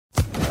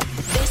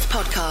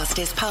podcast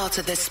is part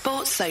of the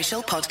Sports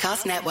Social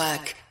Podcast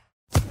Network.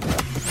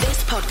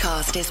 This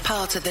podcast is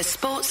part of the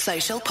Sports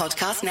Social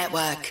Podcast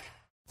Network.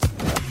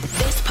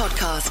 This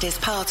podcast is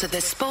part of the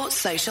Sports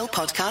Social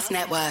Podcast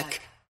Network.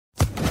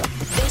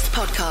 This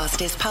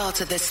podcast is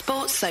part of the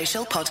Sports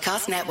Social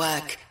Podcast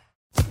Network.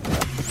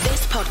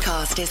 This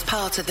podcast is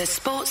part of the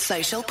Sports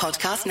Social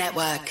Podcast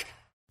Network.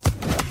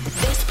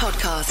 This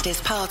podcast is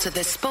part of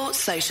the Sports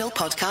Social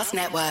Podcast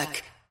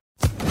Network.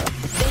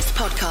 This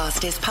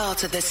podcast is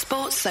part of the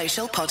Sports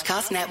Social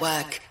Podcast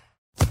Network.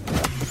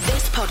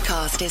 This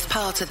podcast is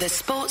part of the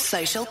Sports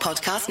Social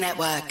Podcast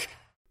Network.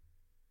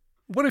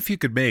 What if you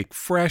could make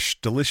fresh,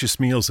 delicious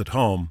meals at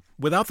home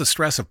without the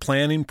stress of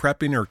planning,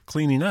 prepping, or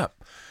cleaning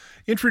up?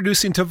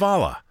 Introducing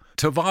Tavala.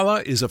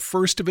 Tavala is a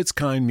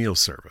first-of-its-kind meal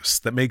service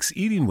that makes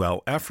eating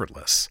well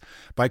effortless.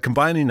 By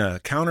combining a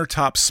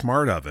countertop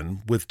smart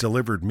oven with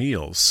delivered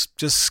meals,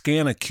 just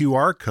scan a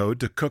QR code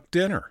to cook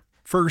dinner.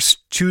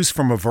 First, choose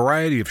from a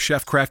variety of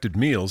chef-crafted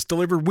meals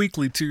delivered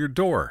weekly to your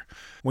door.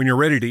 When you're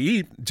ready to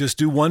eat, just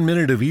do 1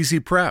 minute of easy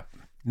prep.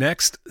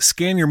 Next,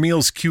 scan your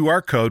meal's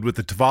QR code with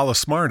the Tavala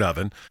Smart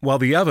Oven, while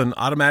the oven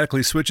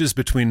automatically switches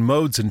between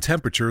modes and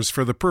temperatures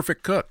for the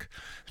perfect cook.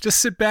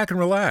 Just sit back and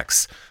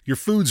relax. Your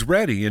food's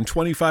ready in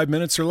 25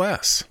 minutes or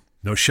less.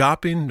 No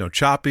shopping, no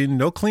chopping,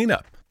 no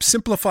cleanup.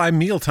 Simplify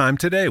mealtime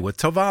today with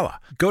Tavala.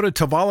 Go to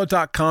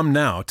Tavala.com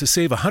now to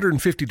save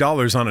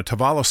 $150 on a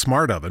Tavala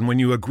Smart Oven when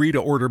you agree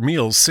to order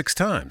meals 6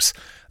 times.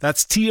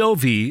 That's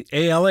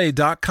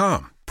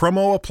Tovala.com.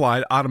 Promo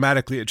applied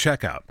automatically at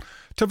checkout.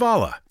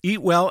 Tavala.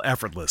 Eat well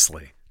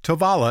effortlessly.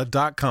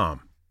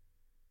 Tavala.com.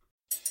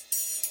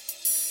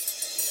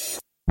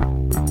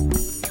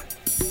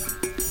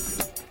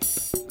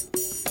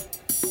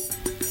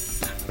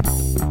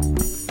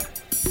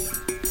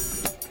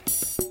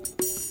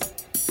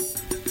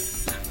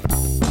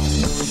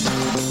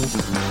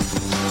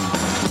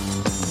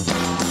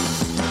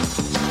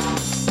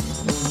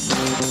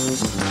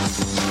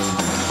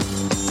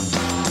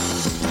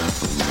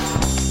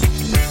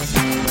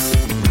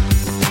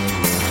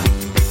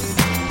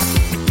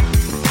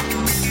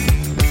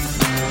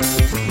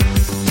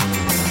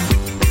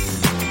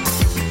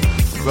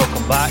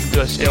 Back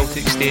to a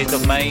Celtic state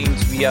of mind.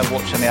 We are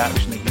watching the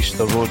action at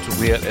Easter Road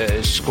where it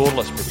is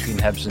scoreless between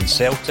Hibs and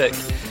Celtic,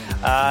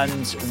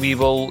 and we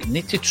will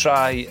need to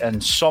try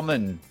and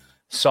summon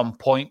some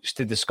points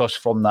to discuss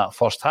from that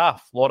first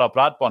half. Laura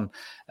Bradburn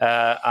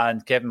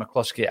and Kevin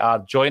McCluskey are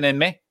joining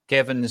me.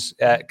 Kevin's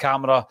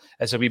camera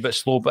is a wee bit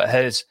slow, but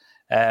his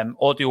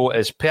audio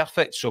is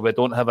perfect, so we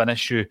don't have an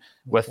issue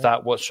with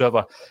that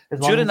whatsoever.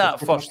 During that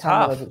first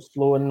half, it's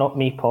slow and not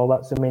me, Paul.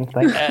 That's the main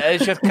thing.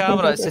 It is your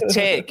camera. It's the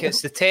tech.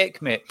 It's the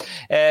tech, mate.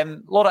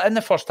 Laura, in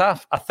the first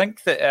half, I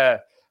think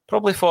that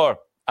probably for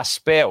a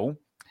spell,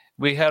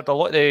 we heard a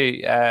lot of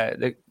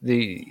the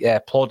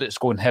plaudits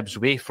going Hibs'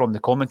 way from the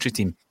commentary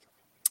team.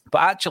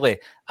 But actually,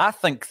 I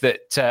think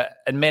that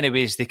in many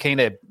ways they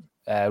kind of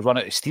run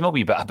out of steam a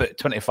wee bit about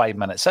 25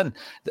 minutes in.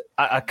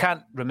 I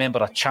can't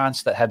remember a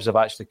chance that Hibs have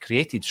actually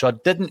created, so I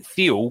didn't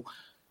feel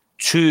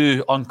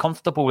too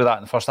uncomfortable with that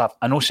in the first half.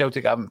 I know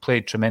Celtic haven't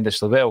played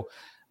tremendously well,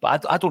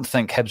 but I don't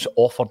think Hibs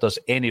offered us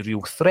any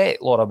real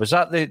threat, Laura. Was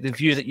that the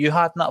view that you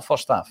had in that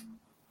first half?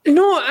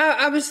 No,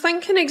 I was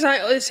thinking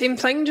exactly the same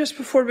thing just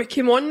before we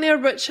came on there,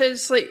 which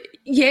is like,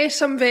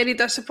 yes, I'm very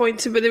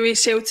disappointed with the way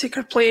Celtic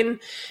are playing.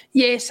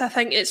 Yes, I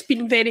think it's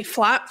been very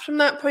flat from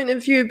that point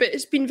of view, but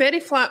it's been very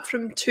flat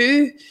from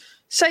two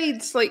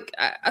sides. Like,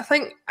 I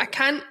think I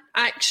can't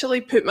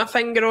actually put my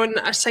finger on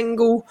a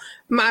single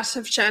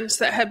massive chance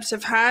that Hibs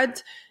have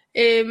had,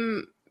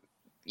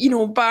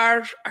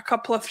 bar a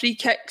couple of free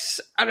kicks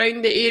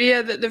around the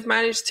area that they've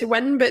managed to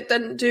win, but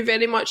didn't do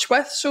very much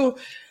with. So,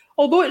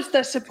 although it's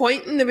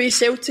disappointing the way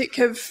Celtic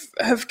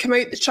have come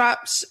out the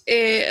traps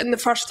in the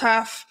first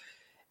half,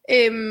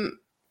 I'm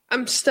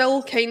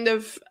still kind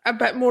of a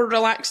bit more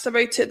relaxed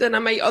about it than I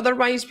might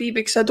otherwise be,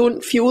 because I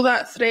don't feel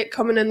that threat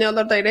coming in the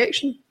other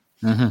direction.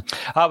 Mm-hmm.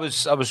 I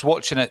was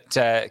watching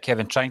it,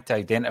 Kevin, trying to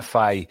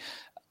identify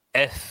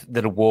if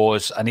there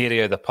was an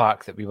area of the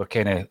park that we were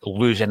kind of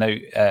losing out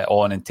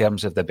on in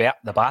terms of the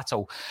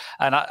battle.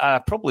 And I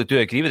probably do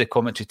agree with the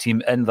commentary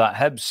team in that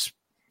Hibs,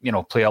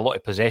 play a lot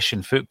of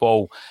possession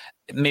football,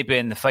 maybe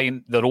in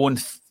their own,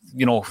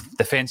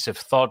 defensive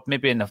third,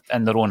 maybe in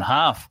their own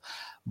half.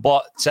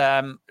 But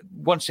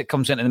once it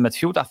comes into the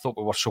midfield, I thought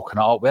we were soaking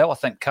it up well. I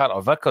think Carter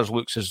Vickers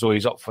looks as though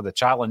he's up for the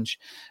challenge.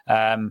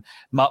 My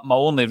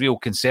only real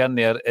concern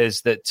there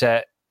is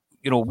that,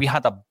 we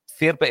had a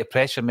fair bit of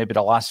pressure, maybe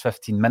the last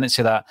 15 minutes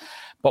of that,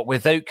 but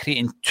without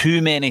creating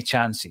too many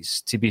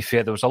chances, to be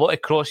fair. There was a lot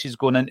of crosses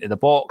going into the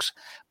box,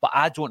 but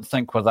I don't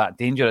think we're that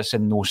dangerous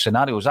in those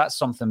scenarios. That's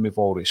something we've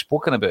already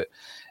spoken about,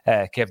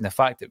 Kevin, the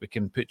fact that we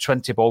can put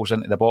 20 balls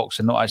into the box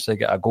and not actually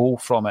get a goal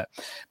from it.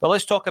 But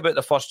let's talk about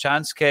the first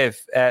chance, Kev.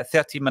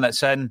 13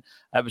 minutes in,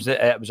 it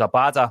was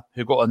Abada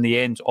who got on the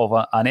end of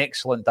an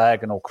excellent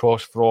diagonal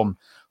cross from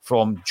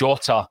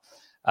Jota.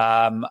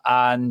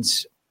 And,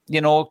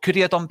 could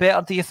he have done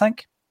better, do you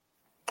think?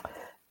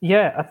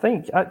 Yeah, I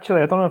think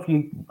actually, I don't know if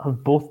you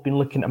have both been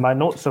looking at my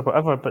notes or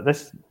whatever, but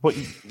what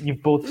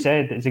you've both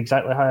said is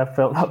exactly how I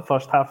felt that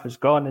first half has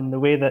gone, in the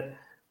way that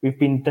we've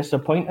been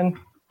disappointing,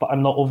 but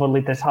I'm not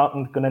overly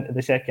disheartened going into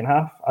the second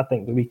half. I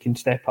think that we can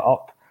step it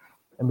up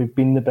and we've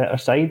been the better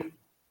side.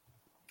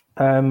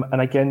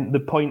 And again, the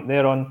point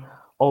there on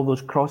all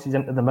those crosses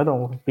into the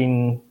middle have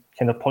been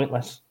kind of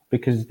pointless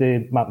because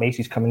Matt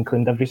Macy's come and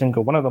cleaned every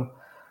single one of them.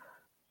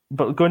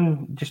 But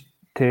going just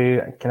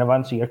to kind of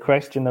answer your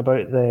question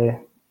about the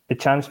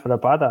chance for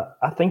Abada,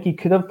 I think he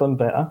could have done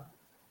better.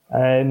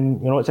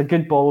 It's a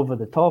good ball over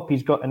the top.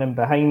 He's gotten in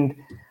behind.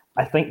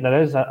 I think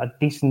there is a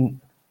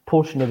decent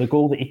portion of the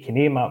goal that he can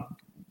aim at,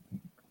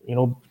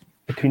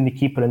 between the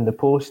keeper and the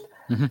post.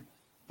 Mm-hmm.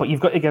 But you've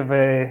got to give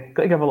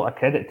a lot of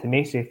credit to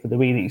Macy for the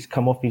way that he's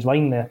come off his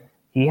line there.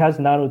 He has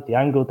narrowed the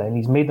angle down.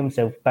 He's made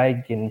himself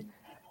big, and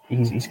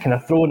he's kind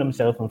of thrown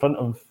himself in front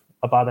of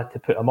Abada to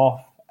put him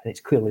off, and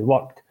it's clearly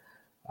worked.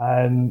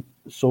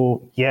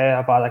 So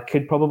yeah, Abada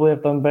could probably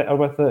have done better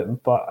with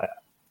it, but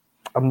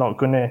I'm not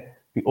going to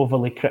be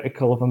overly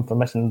critical of him for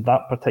missing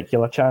that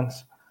particular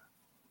chance.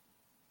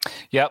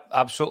 Yep,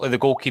 absolutely. The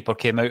goalkeeper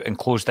came out and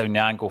closed down the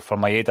angle for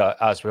Maeda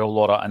as well,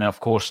 Laura, and then of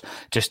course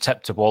just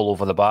tipped the ball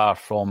over the bar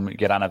from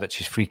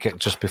Juranovic's free kick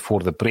just before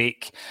the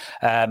break.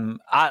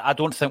 I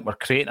don't think we're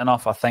creating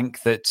enough. I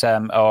think that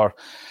our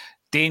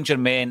danger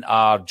men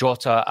are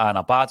Jota and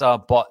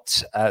Abada,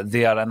 but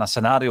they are in a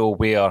scenario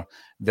where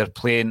they're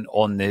playing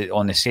on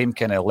the same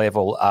kind of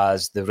level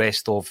as the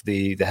rest of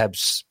the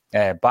Hibs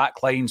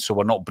back line, so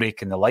we're not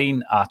breaking the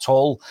line at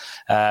all.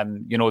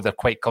 They're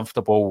quite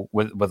comfortable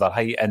with their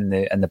height in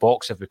the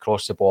box if we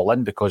cross the ball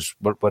in, because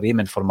we're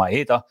aiming for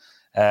Maeda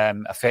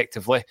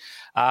effectively,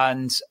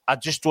 and I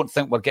just don't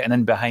think we're getting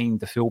in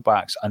behind the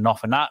fullbacks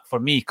enough, and that for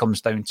me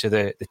comes down to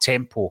the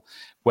tempo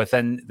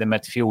within the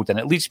midfield. And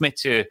it leads me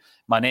to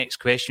my next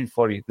question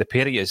for you, the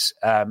pair of yous.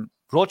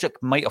 Rogic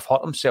might have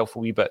hurt himself a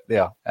wee bit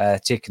there,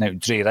 taking out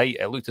Dre Wright.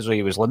 It looked as though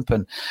he was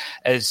limping.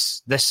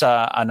 Is this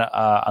an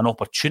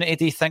opportunity,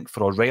 do you think,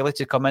 for O'Reilly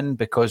to come in?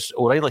 Because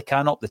O'Reilly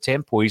can up the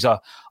tempo. He's a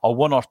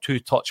one or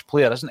two touch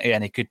player, isn't he?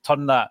 And he could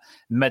turn that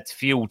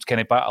midfield kind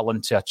of battle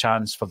into a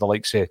chance for the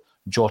likes of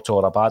Jota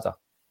or Abada.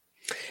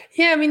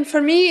 Yeah, I mean, for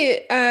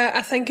me,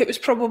 I think it was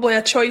probably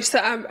a choice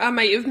that I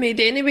might have made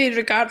anyway,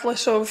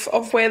 regardless of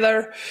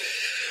whether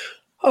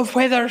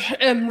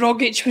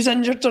Rogic was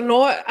injured or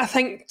not. I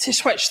think to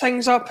switch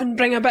things up and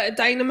bring a bit of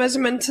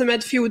dynamism into the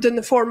midfield in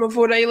the form of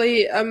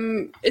O'Reilly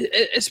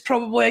is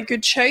probably a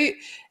good shout.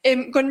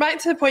 Going back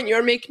to the point you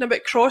were making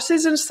about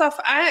crosses and stuff,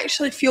 I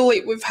actually feel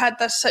like we've had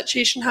this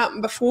situation happen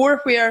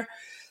before where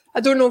I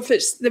don't know if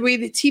it's the way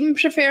the team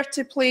prefer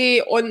to play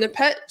on the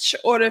pitch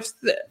or if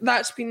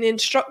that's been the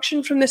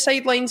instruction from the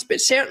sidelines, but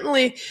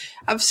certainly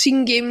I've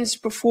seen games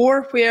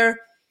before where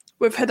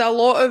we've had a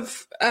lot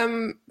of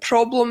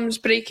problems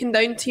breaking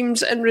down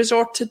teams and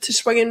resorted to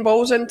swinging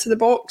balls into the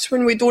box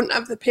when we don't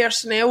have the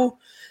personnel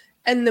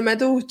in the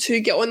middle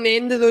to get on the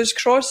end of those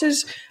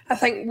crosses. I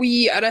think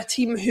we are a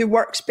team who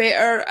works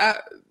better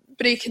at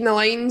breaking the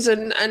lines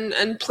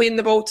and playing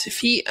the ball to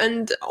feet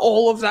and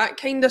all of that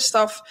kind of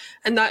stuff.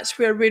 And that's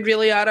where we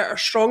really are at our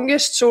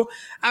strongest. So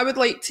I would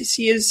like to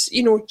see us,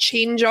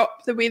 change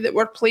up the way that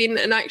we're playing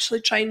and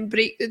actually try and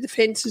break the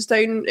defences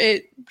down,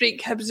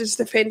 break Hibs'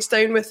 defence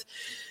down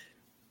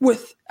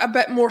with a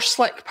bit more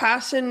slick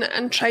passing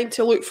and trying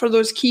to look for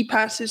those key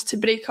passes to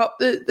break up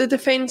the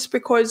defence,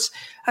 because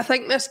I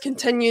think this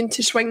continuing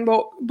to swing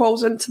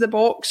balls into the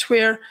box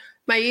where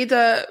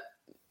Maeda,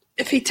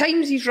 if he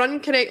times his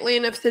run correctly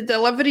and if the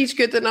delivery's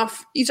good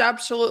enough, he's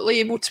absolutely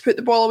able to put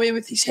the ball away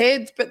with his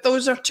head. But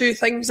those are two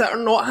things that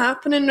are not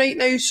happening right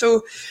now,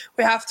 so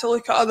we have to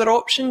look at other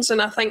options,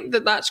 and I think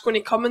that that's going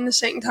to come in the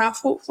second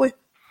half, hopefully.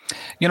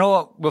 You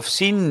know, we've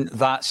seen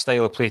that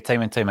style of play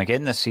time and time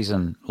again this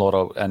season,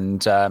 Laura.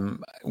 And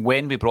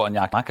when we brought in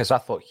Giakoumakis, I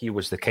thought he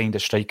was the kind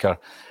of striker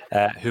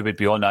who would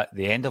be on at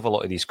the end of a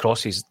lot of these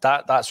crosses.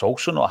 That's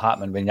also not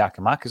happening when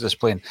Giakoumakis is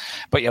playing.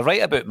 But you're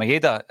right about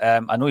Maeda.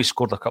 I know he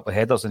scored a couple of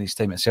headers in his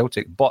time at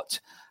Celtic, but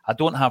I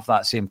don't have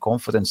that same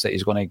confidence that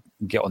he's going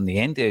to get on the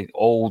end of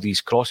all these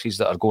crosses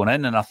that are going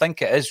in. And I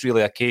think it is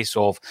really a case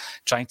of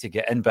trying to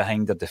get in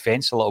behind the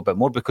defence a little bit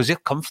more because they're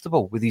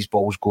comfortable with these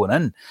balls going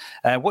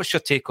in. What's your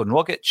take on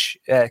Rogic,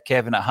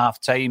 Kevin, at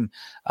half-time?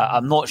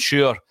 I'm not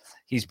sure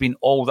he's been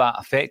all that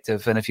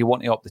effective. And if you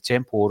want to up the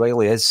tempo,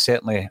 O'Reilly is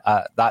certainly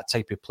that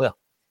type of player.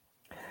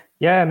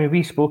 Yeah, I mean,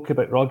 we spoke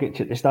about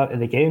Rogic at the start of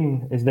the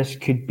game, as this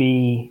could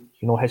be,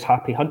 his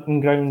happy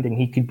hunting ground and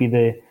he could be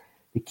the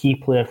key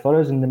player for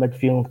us in the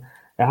midfield.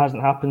 It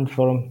hasn't happened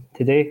for him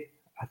today.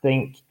 I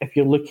think if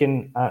you're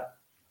looking at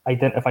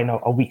identifying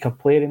a weaker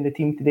player in the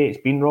team today,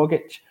 it's been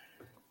Rogic.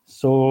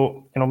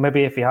 So,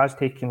 maybe if he has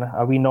taken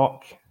a wee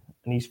knock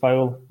in his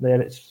foul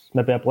there, it's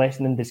maybe a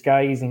blessing in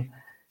disguise. And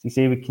as you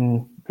say, we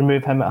can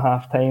remove him at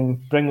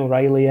half-time, bring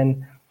O'Reilly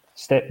in,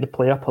 step the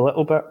play up a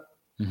little bit.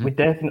 Mm-hmm. We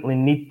definitely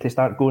need to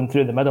start going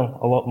through the middle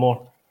a lot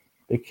more,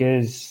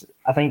 because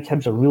I think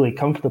Hibs are really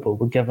comfortable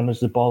with giving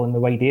us the ball in the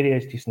wide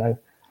areas just now.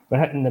 We're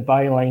hitting the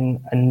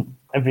byline and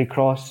every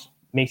cross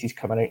Macy's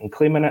coming out and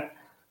claiming it,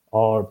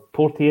 or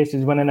Porteous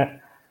is winning it.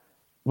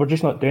 We're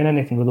just not doing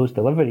anything with those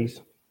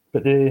deliveries.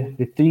 But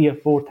the 3 or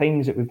 4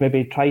 times that we've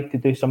maybe tried to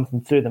do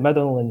something through the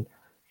middle and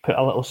put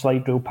a little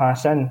slide rule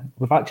pass in,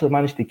 we've actually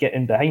managed to get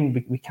in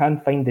behind. We can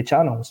find the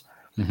channels.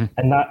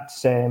 And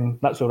that's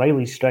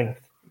O'Reilly's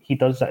strength. He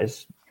does that,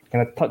 is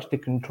kind of touch the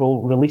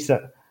control, release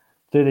it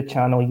through the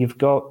channel. You've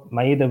got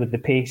Maeda with the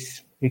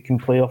pace, who can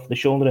play off the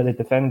shoulder of the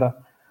defender.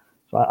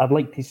 So I'd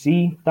like to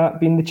see that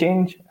being the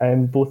change,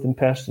 both in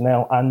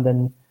personnel and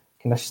in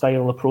kind of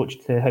style approach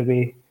to how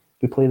we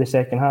play the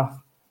second half.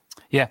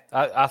 Yeah,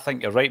 I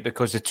think you're right,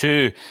 because the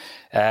 2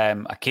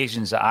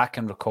 occasions that I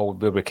can recall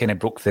where we kind of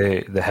broke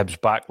the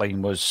Hibs back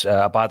line was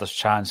Abada's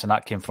chance, and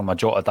that came from a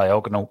Jota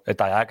diagonal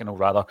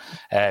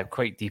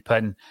quite deep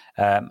in.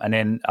 And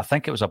then I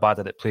think it was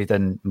Abada that played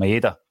in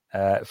Maeda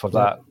for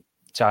that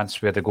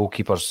chance where the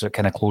goalkeepers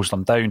kind of closed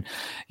them down.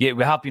 Yeah,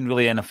 we have been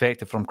really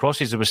ineffective from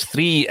crosses. There was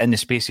 3 in the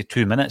space of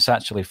 2 minutes,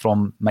 actually,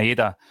 from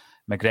Maeda,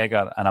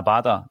 McGregor and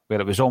Abada, where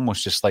it was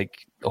almost just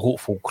like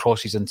hopeful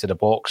crosses into the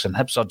box, and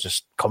Hibs are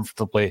just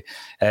comfortably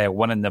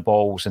winning the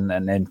balls and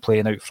then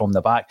playing out from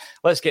the back.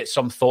 Let's get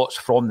some thoughts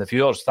from the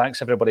viewers.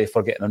 Thanks everybody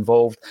for getting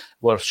involved.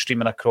 We're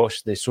streaming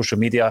across the social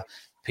media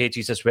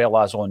pages as well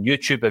as on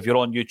YouTube. If you're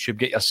on YouTube,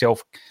 get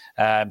yourself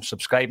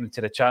subscribing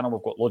to the channel.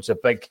 We've got loads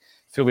of big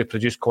fully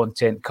produced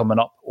content coming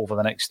up over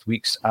the next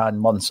weeks and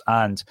months.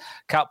 And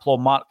Caplaw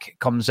Mark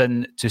comes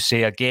in to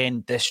say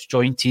again,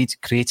 disjointed,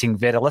 creating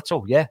very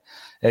little. Yeah,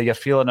 you're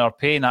feeling our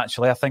pain,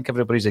 actually. I think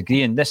everybody's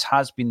agreeing. This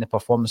has been the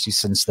performances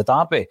since the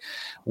derby.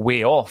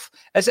 Way off.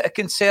 Is it a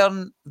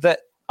concern that,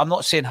 I'm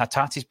not saying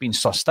Hatate's been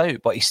sussed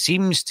out, but he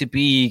seems to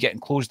be getting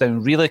closed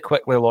down really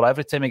quickly, or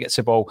every time he gets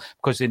the ball,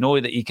 because they know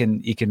that he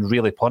can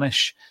really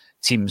punish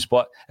teams.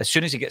 But as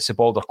soon as he gets the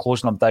ball, they're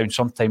closing him down.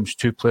 Sometimes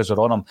 2 players are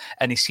on him,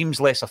 and he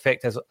seems less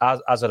effective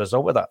as a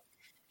result of that.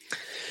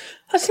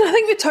 Listen, I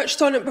think we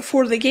touched on it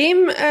before the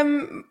game.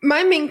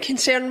 My main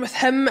concern with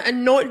him,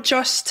 and not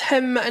just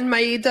him and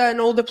Maeda and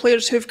all the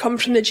players who've come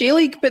from the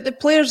J-League, but the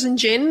players in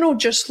general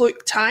just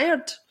look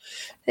tired.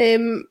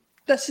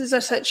 This is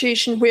a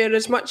situation where,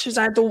 as much as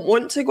I don't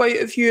want to go out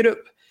of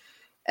Europe,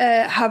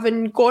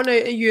 having gone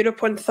out of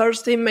Europe on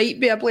Thursday might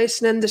be a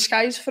blessing in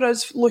disguise for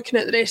us looking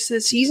at the rest of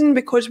the season,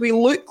 because we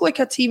look like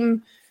a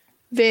team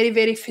very,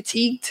 very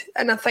fatigued.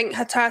 And I think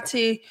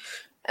Hatate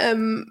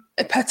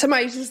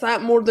epitomises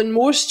that more than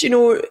most. You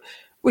know,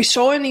 we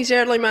saw in these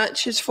early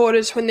matches for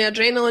us, when the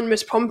adrenaline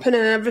was pumping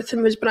and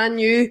everything was brand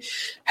new,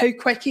 how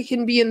quick he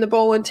can be in the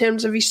ball in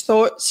terms of his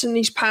thoughts and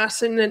his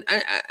passing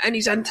and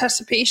his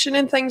anticipation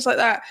and things like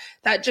that.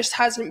 That just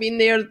hasn't been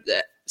there,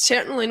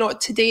 certainly not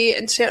today,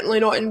 and certainly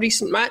not in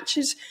recent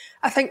matches.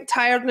 I think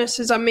tiredness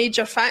is a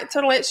major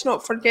factor. Let's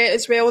not forget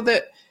as well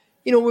that,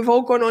 you know, we've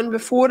all gone on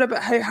before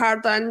about how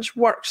hard Ange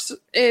works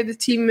the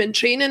team in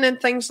training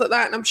and things like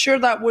that, and I'm sure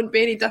that won't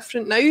be any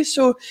different now.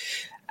 So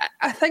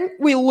I think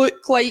we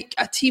look like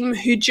a team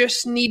who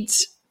just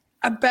needs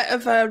a bit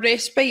of a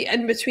respite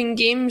in between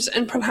games,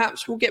 and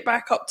perhaps we'll get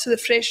back up to the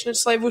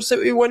freshness levels that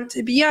we want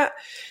to be at.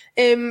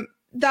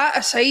 That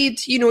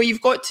aside, you know,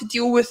 you've got to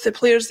deal with the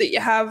players that you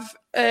have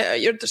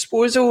at your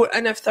disposal,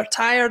 and if they're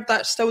tired,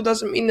 that still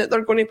doesn't mean that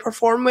they're going to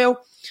perform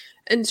well.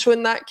 And so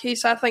in that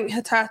case, I think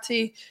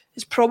Hatate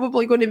is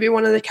probably going to be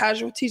one of the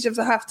casualties of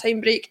the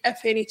half-time break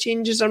if any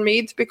changes are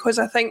made, because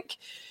I think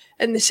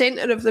in the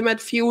centre of the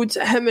midfield,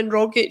 him and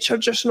Rogic are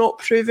just not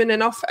proven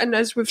enough. And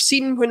as we've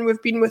seen when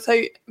we've been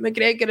without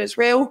McGregor as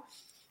well,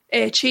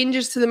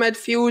 changes to the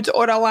midfield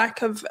or a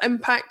lack of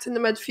impact in the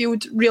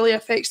midfield really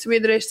affects the way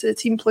the rest of the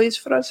team plays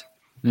for us.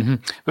 Mm-hmm.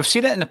 We've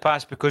seen it in the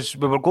past, because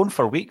we were going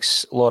for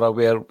weeks, Laura,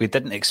 where we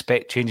didn't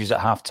expect changes at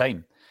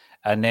half-time.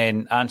 And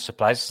then Ange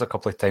surprised us a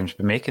couple of times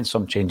by making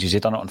some changes.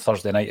 He'd done it on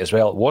Thursday night as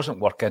well. It wasn't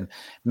working,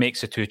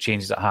 makes the 2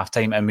 changes at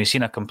half-time, and we've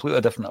seen a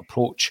completely different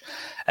approach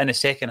in the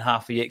second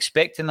half. Are you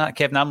expecting that,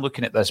 Kevin? I'm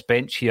looking at this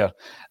bench here.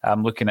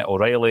 I'm looking at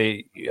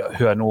O'Reilly,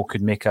 who I know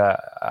could make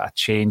a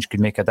change, could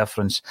make a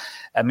difference.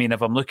 I mean,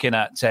 if I'm looking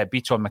at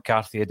Beaton,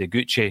 McCarthy,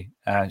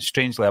 Ideguchi,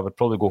 strangely, I would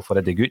probably go for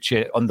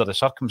Ideguchi under the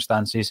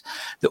circumstances.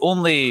 The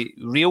only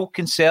real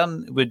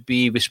concern would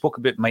be, we spoke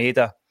about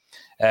Maeda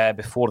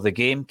before the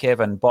game,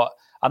 Kevin, but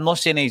I'm not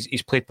saying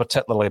he's played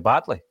particularly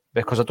badly,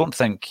 because I don't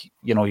think,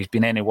 you know, he's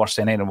been any worse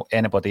than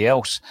anybody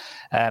else.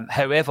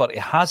 However, he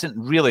hasn't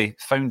really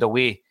found a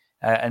way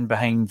in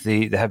behind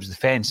the Hibs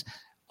defence.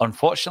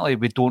 Unfortunately,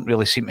 we don't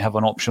really seem to have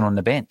an option on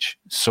the bench.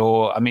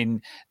 So, I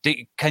mean,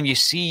 can you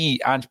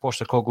see Ange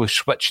Postecoglou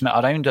switching it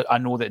around? I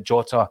know that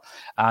Jota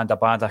and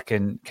Abada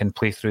can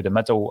play through the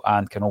middle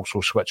and can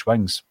also switch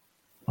wings.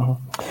 Uh-huh.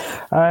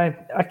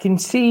 I can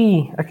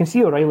see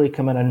O'Reilly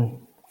coming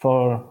in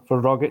for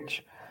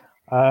Rogic.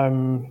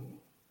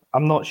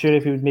 I'm not sure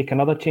if he would make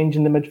another change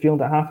in the midfield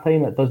at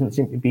halftime. It doesn't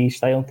seem to be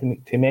style to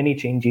make too many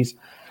changes.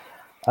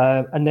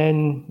 And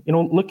then, you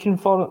know, looking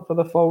for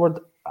the forward,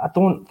 I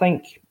don't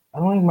think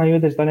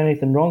Maeuda's done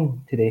anything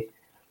wrong today.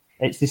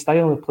 It's the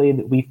style of play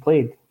that we've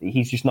played.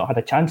 He's just not had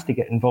a chance to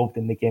get involved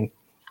in the game.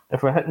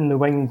 If we're hitting the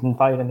wings and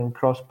firing and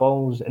cross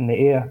balls in the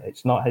air,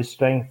 it's not his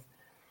strength.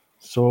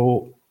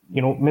 So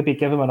maybe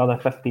give him another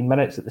 15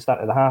 minutes at the start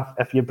of the half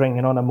if you're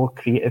bringing on a more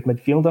creative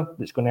midfielder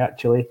that's going to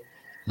actually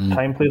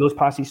try and play those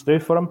passes through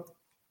for him.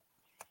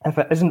 If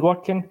it isn't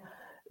working,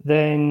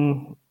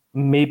 then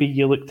maybe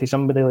you look to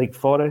somebody like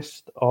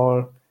Forrest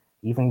or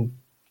even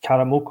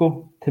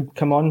Karamoko to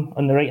come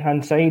on the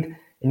right-hand side,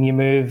 and you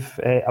move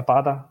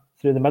Abada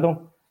through the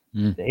middle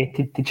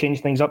to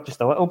change things up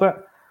just a little bit.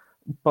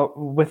 But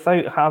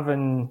without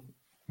having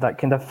that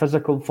kind of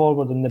physical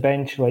forward on the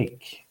bench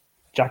like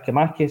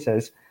Giakoumakis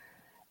is,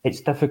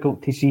 it's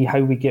difficult to see how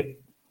we get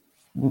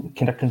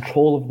kind of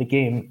control of the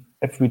game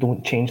if we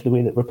don't change the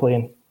way that we're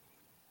playing.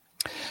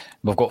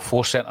 We've got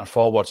 4 centre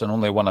forwards and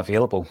only one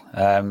available,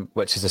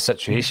 which is the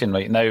situation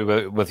right now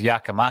with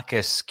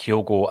Giakoumakis,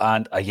 Kyogo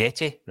and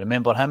Ajeti.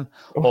 Remember him?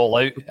 All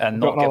out and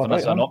not giving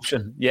us an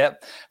option.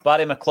 Yep.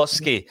 Barry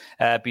McCluskey,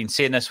 been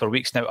saying this for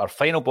weeks now. Our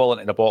final ball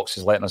into the box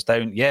is letting us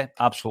down. Yeah,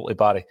 absolutely,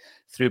 Barry.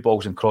 Through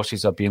balls and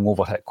crosses are being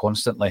overhit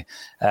constantly.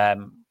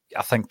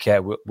 I think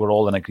we're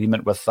all in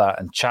agreement with that.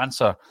 And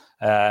Chancer,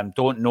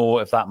 don't know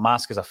if that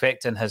mask is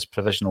affecting his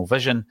provisional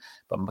vision,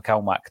 but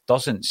McCalmack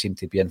doesn't seem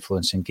to be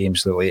influencing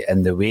games lately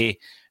in the way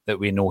that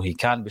we know he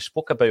can. We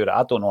spoke about it.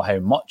 I don't know how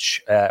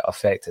much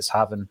effect it's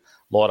having,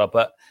 Laura,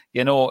 but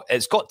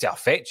it's got to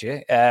affect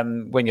you.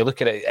 When you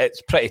look at it,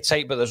 it's pretty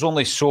tight, but there's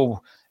only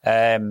so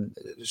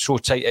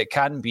tight it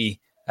can be.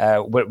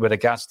 With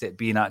regards to it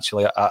being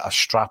actually a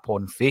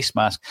strap-on face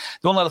mask.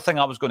 The only other thing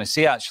I was going to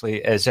say actually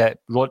is that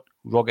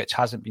Rogic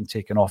hasn't been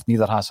taken off,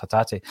 neither has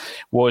Hatate.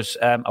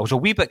 I was a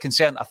wee bit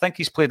concerned. I think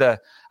he's played a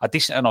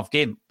decent enough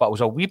game, but I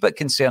was a wee bit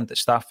concerned that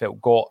Starfelt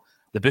got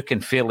the booking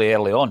fairly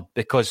early on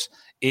because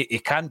he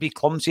can be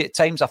clumsy at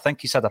times. I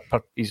think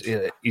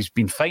he's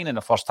been fine in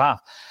the first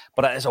half,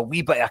 but it is a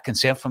wee bit of a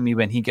concern for me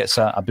when he gets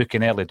a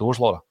booking early doors,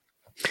 Laura.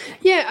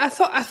 Yeah,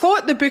 I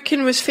thought the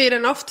booking was fair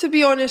enough, to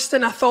be honest,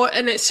 and I thought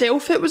in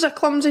itself it was a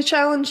clumsy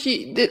challenge.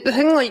 The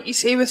thing, like you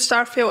say, with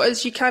Starfelt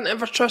is you can't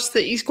ever trust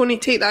that he's going to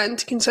take that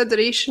into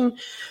consideration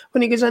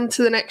when he goes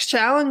into the next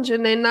challenge,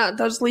 and then that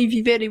does leave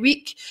you very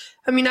weak.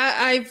 I mean,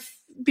 I've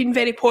been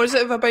very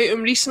positive about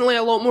him recently,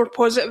 a lot more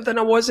positive than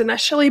I was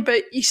initially,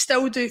 but you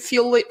still do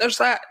feel like there's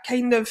that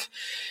kind of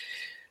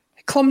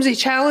clumsy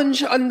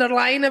challenge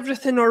underlying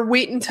everything or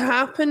waiting to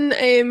happen.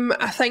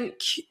 I think,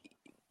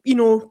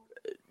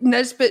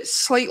 Nisbet's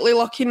slightly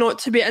lucky not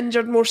to be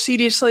injured more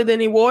seriously than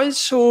he was,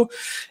 so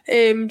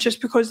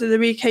just because of the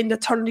way he kind of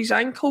turned his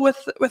ankle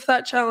with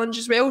that challenge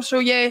as well. So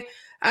yeah,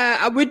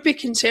 I would be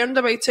concerned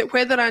about it.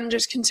 Whether I'm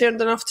just concerned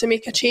enough to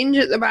make a change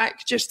at the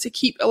back just to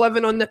keep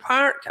 11 on the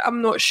park,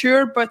 I'm not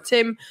sure, but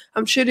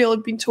I'm sure he'll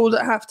have been told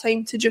at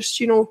half-time to just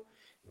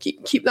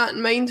keep that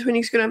in mind when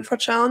he's going in for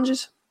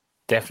challenges.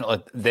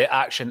 Definitely. The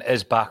action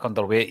is back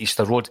underway at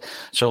Easter Road.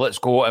 So let's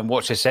go and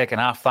watch the second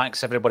half.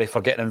 Thanks everybody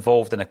for getting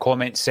involved in the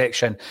comments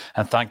section.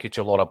 And thank you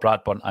to Laura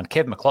Bradburn and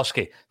Kevin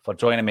McCluskey for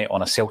joining me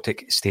on A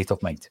Celtic State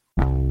of Mind.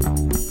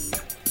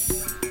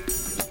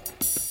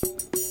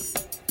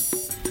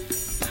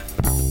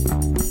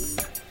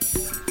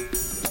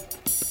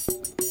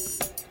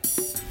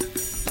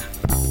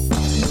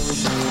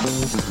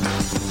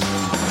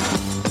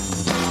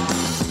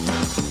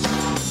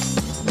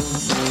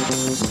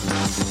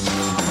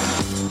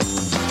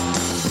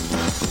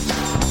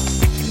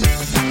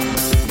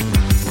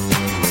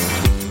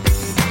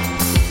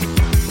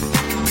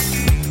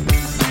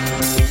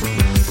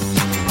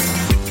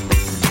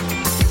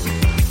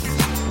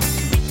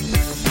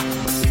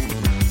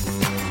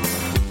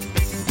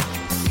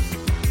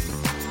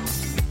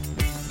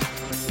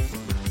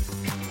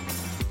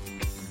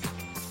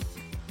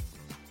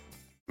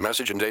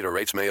 Message and data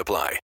rates may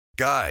apply.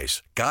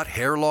 Guys, got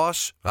hair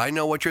loss? I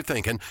know what you're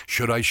thinking.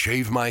 Should I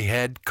shave my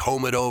head,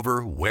 comb it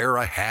over, wear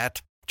a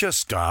hat? Just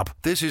stop.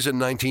 This isn't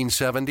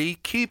 1970.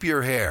 Keep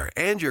your hair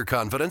and your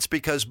confidence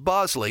because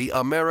Bosley,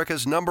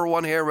 America's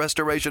 #1 hair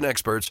restoration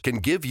experts, can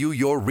give you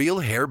your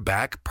real hair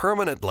back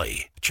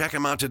permanently. Check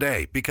them out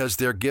today because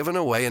they're giving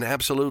away an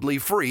absolutely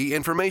free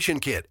information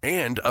kit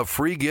and a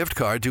free gift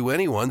card to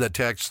anyone that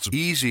texts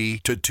EASY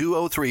to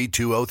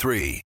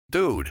 203203.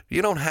 Dude,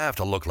 you don't have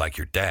to look like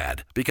your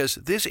dad because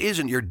this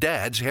isn't your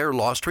dad's hair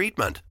loss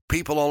treatment.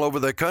 People all over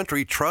the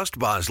country trust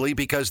Bosley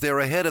because they're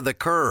ahead of the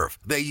curve.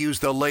 They use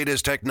the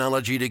latest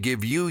technology to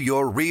give you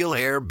your real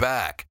hair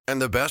back.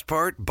 And the best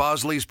part?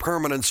 Bosley's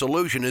permanent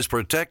solution is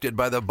protected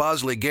by the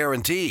Bosley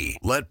Guarantee.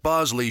 Let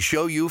Bosley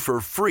show you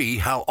for free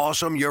how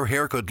awesome your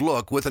hair could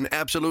look with an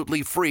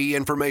absolutely free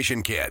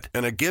information kit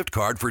and a gift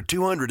card for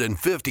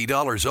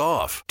 $250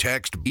 off.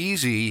 Text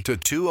EASY to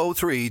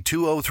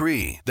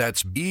 203203.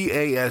 That's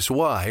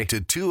BASY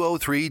to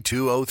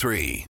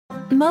 203203.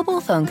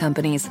 Mobile phone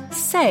companies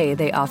say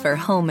they offer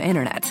home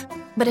internet.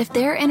 But if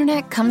their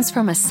internet comes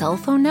from a cell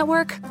phone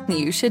network,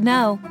 you should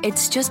know.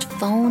 It's just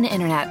phone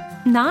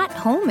internet, not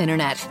home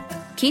internet.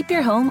 Keep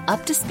your home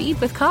up to speed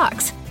with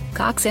Cox.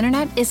 Cox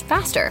internet is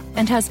faster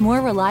and has more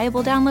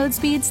reliable download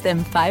speeds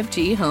than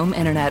 5G home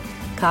internet.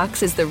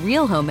 Cox is the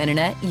real home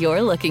internet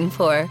you're looking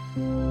for.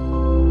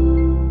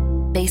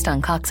 Based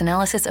on Cox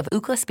analysis of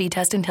Ookla speed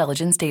test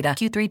intelligence data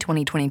Q3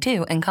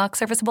 2022 and Cox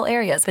serviceable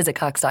areas. Visit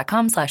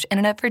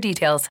cox.com/internet for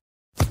details.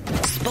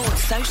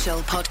 Sports Social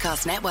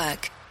Podcast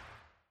Network.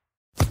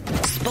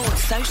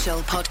 Sports Social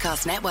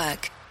Podcast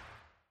Network.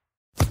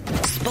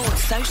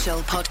 Sports Social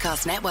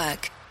Podcast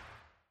Network.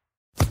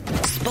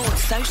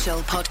 Sports Social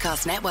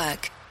Podcast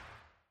Network.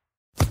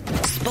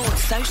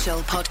 Sports Social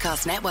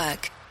Podcast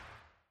Network.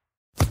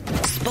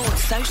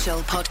 Sports Social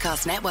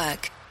Podcast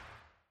Network.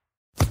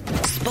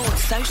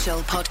 Sports Social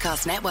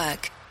Podcast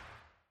Network.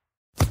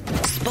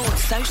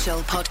 Sports Social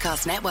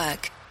Podcast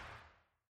Network.